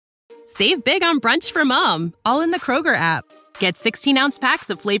Save big on brunch for mom, all in the Kroger app. Get 16-ounce packs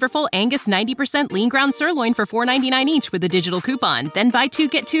of flavorful Angus 90% lean ground sirloin for $4.99 each with a digital coupon. Then buy 2,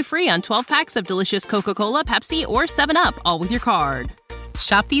 get 2 free on 12 packs of delicious Coca-Cola, Pepsi, or 7-Up, all with your card.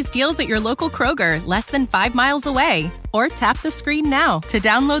 Shop these deals at your local Kroger, less than 5 miles away. Or tap the screen now to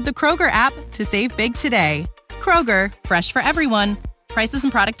download the Kroger app to save big today. Kroger, fresh for everyone. Prices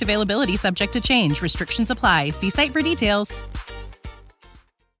and product availability subject to change. Restrictions apply. See site for details.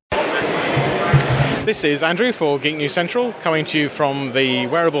 This is Andrew for Geek News Central, coming to you from the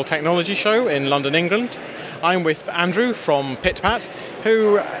Wearable Technology Show in London, England. I'm with Andrew from PitPat,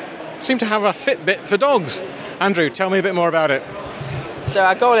 who seem to have a Fitbit for dogs. Andrew, tell me a bit more about it. So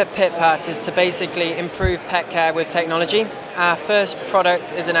our goal at PitPat is to basically improve pet care with technology. Our first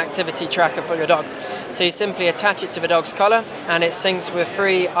product is an activity tracker for your dog. So you simply attach it to the dog's collar and it syncs with a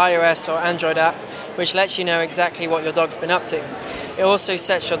free iOS or Android app, which lets you know exactly what your dog's been up to. It also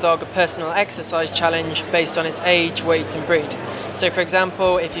sets your dog a personal exercise challenge based on its age, weight and breed. So for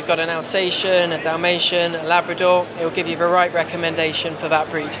example, if you've got an Alsatian, a Dalmatian, a Labrador, it will give you the right recommendation for that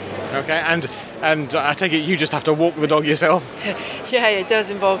breed. Okay, and I take it you just have to walk the dog yourself? Yeah, it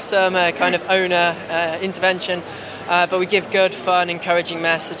does involve some kind of owner intervention, but we give good, fun, encouraging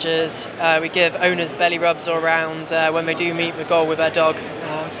messages. We give owners belly rubs all around when they do meet the goal with their dog.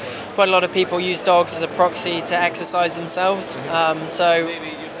 Quite a lot of people use dogs as a proxy to exercise themselves, so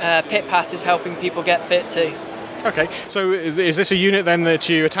PitPat is helping people get fit too. Okay, so is this a unit then that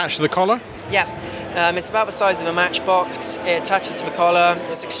you attach to the collar? Yeah, it's about the size of a matchbox. It attaches to the collar.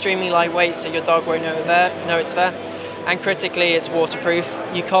 It's extremely lightweight, so your dog won't know it's there. And critically, it's waterproof.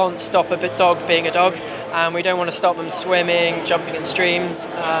 You can't stop a dog being a dog, and we don't want to stop them swimming, jumping in streams.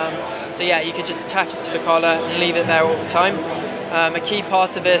 So yeah, you could just attach it to the collar and leave it there all the time. A key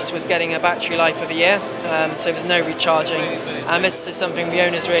part of this was getting a battery life of a year, so there's no recharging. And this is something the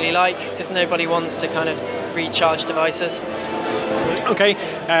owners really like, because nobody wants to kind of recharge devices. Okay,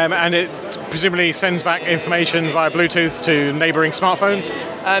 and it presumably sends back information via Bluetooth to neighbouring smartphones?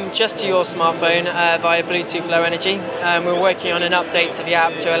 Just to your smartphone via Bluetooth Low Energy. We're working on an update to the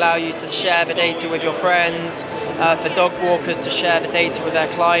app to allow you to share the data with your friends, for dog walkers to share the data with their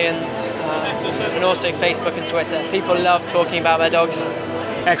clients, and also Facebook and Twitter. People love talking about their dogs.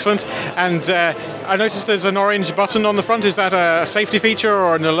 Excellent. And I noticed there's an orange button on the front. Is that a safety feature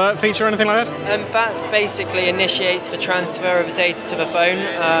or an alert feature or anything like that? That basically initiates the transfer of the data to the phone.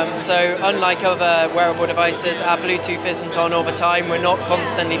 So unlike other wearable devices, our Bluetooth isn't on all the time. We're not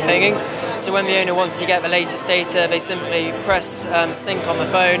constantly pinging. So when the owner wants to get the latest data, they simply press sync on the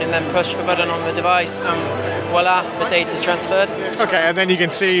phone and then push the button on the device, and voila, the data's transferred. Okay, and then you can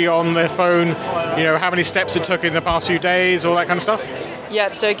see on the phone, how many steps it took in the past few days, all that kind of stuff?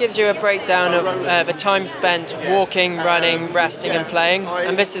 Yeah, so it gives you a breakdown of the time spent walking, running, resting and playing,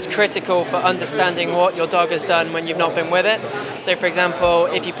 and this is critical for understanding what your dog has done when you've not been with it. So for example,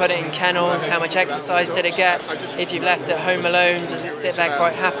 if you put it in kennels, how much exercise did it get? If you've left it home alone, does it sit there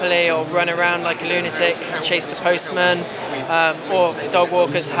quite happily or run around like a lunatic, chase the postman? Or for dog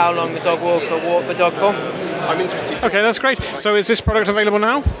walkers, how long the dog walker walked the dog for? Okay, that's great. So is this product available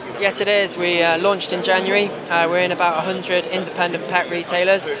now? Yes, it is. We launched in January. We're in about 100 independent pet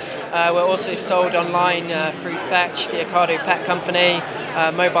retailers. We're also sold online through Fetch, the Ocado Pet Company,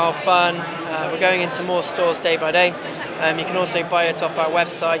 Mobile Fun. We're going into more stores day by day. You can also buy it off our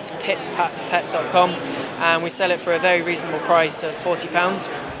website, pitpatpet.com, and we sell it for a very reasonable price of £40.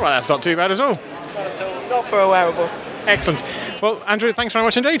 Well, that's not too bad at all. Not at all. Not for a wearable. Excellent. Well, Andrew, thanks very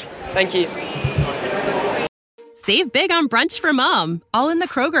much indeed. Thank you. Save big on brunch for mom, all in the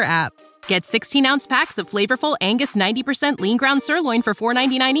Kroger app. Get 16-ounce packs of flavorful Angus 90% lean ground sirloin for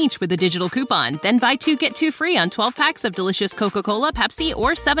 $4.99 each with a digital coupon. Then buy 2, get 2 free on 12 packs of delicious Coca-Cola, Pepsi,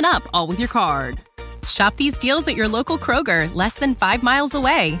 or 7-Up, all with your card. Shop these deals at your local Kroger, less than 5 miles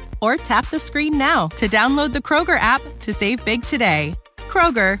away. Or tap the screen now to download the Kroger app to save big today.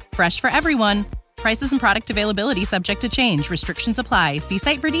 Kroger, fresh for everyone. Prices and product availability subject to change. Restrictions apply. See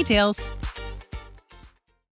site for details.